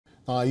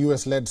A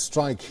US-led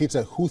strike hit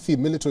a Houthi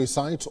military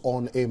site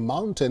on a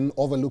mountain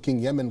overlooking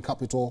Yemen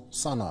capital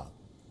Sana'a.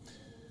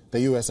 The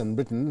US and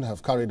Britain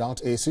have carried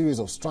out a series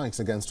of strikes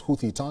against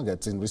Houthi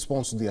targets in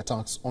response to the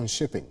attacks on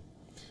shipping.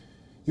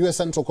 US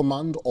Central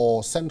Command,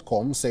 or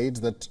Centcom, said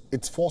that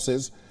its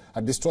forces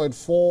had destroyed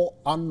 4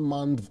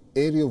 unmanned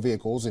aerial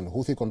vehicles in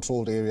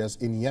Houthi-controlled areas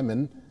in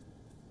Yemen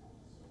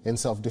in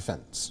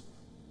self-defense.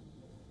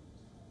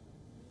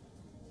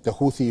 The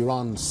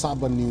Houthi-run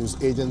Sabah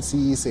news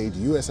agency said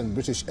US and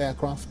British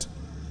aircraft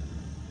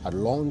had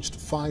launched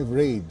 5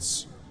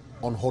 raids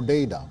on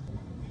Hodeidah,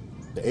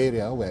 the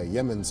area where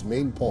Yemen's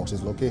main port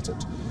is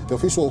located. The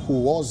official, who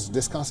was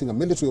discussing a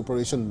military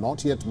operation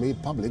not yet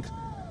made public,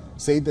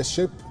 said the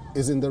ship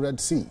is in the Red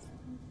Sea.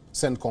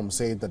 Centcom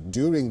said that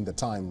during the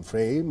time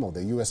frame of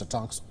the US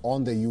attacks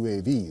on the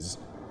UAVs,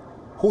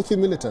 Houthi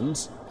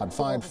militants had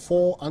fired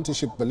 4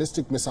 anti-ship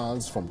ballistic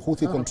missiles from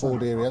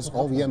Houthi-controlled areas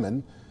of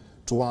Yemen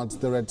towards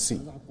the Red Sea.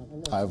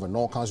 However,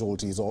 no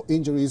casualties or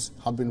injuries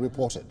have been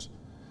reported.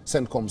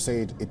 Centcom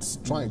said its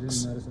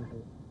strikes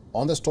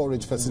on the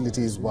storage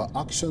facilities were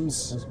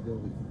actions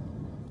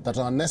that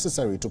are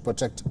necessary to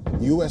protect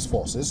US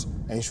forces,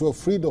 ensure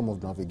freedom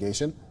of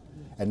navigation,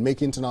 and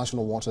make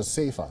international waters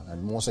safer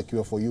and more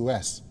secure for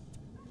US.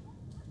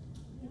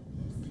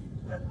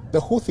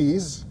 The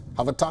Houthis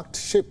have attacked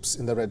ships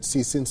in the Red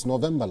Sea since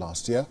November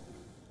last year,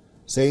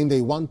 saying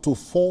they want to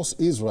force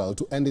Israel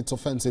to end its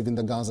offensive in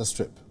the Gaza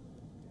Strip.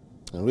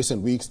 In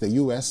recent weeks, the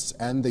US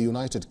and the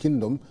United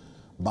Kingdom,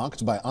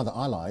 backed by other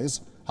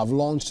allies, have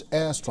launched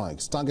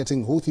airstrikes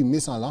targeting Houthi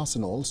missile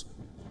arsenals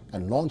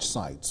and launch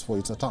sites for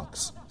its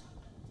attacks.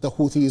 The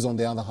Houthis, on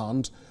the other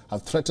hand,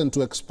 have threatened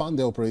to expand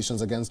their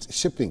operations against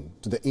shipping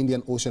to the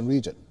Indian Ocean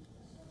region.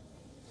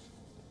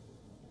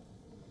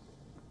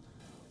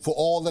 For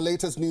all the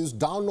latest news,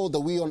 download the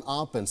WION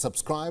app and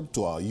subscribe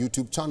to our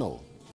YouTube channel.